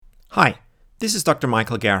Hi, this is Dr.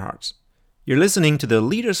 Michael Gerhardt. You're listening to the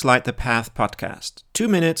Leaders Light the Path podcast, 2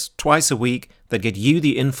 minutes, twice a week, that get you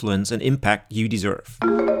the influence and impact you deserve.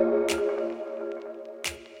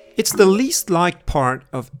 It's the least liked part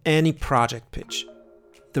of any project pitch,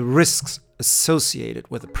 the risks associated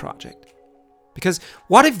with a project. Because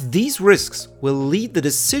what if these risks will lead the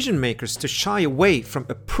decision makers to shy away from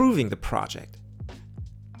approving the project?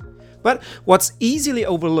 But what's easily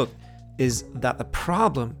overlooked is that the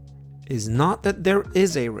problem is not that there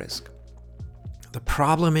is a risk. The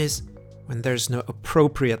problem is when there's no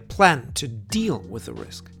appropriate plan to deal with the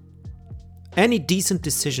risk. Any decent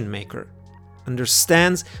decision maker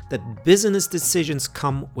understands that business decisions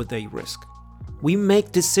come with a risk. We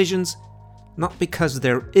make decisions not because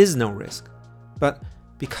there is no risk, but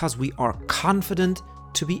because we are confident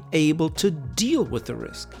to be able to deal with the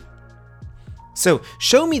risk. So,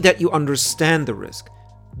 show me that you understand the risk.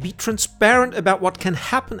 Be transparent about what can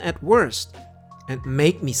happen at worst, and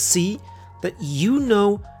make me see that you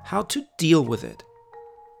know how to deal with it.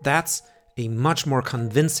 That's a much more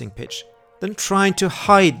convincing pitch than trying to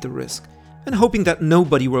hide the risk and hoping that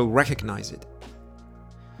nobody will recognize it.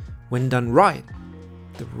 When done right,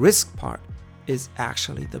 the risk part is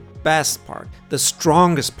actually the best part, the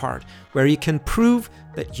strongest part, where you can prove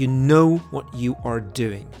that you know what you are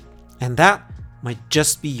doing. And that might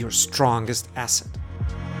just be your strongest asset.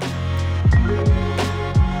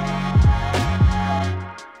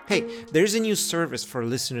 Hey, there's a new service for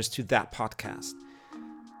listeners to that podcast.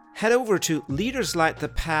 Head over to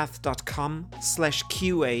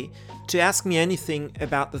leaderslightthepath.com/QA to ask me anything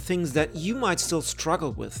about the things that you might still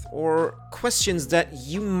struggle with, or questions that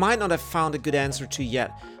you might not have found a good answer to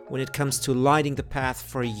yet when it comes to lighting the path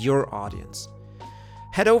for your audience.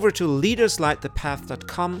 Head over to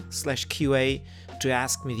leaderslightthepath.com/QA to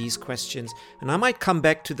ask me these questions, and I might come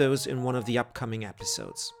back to those in one of the upcoming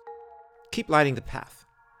episodes. Keep lighting the path.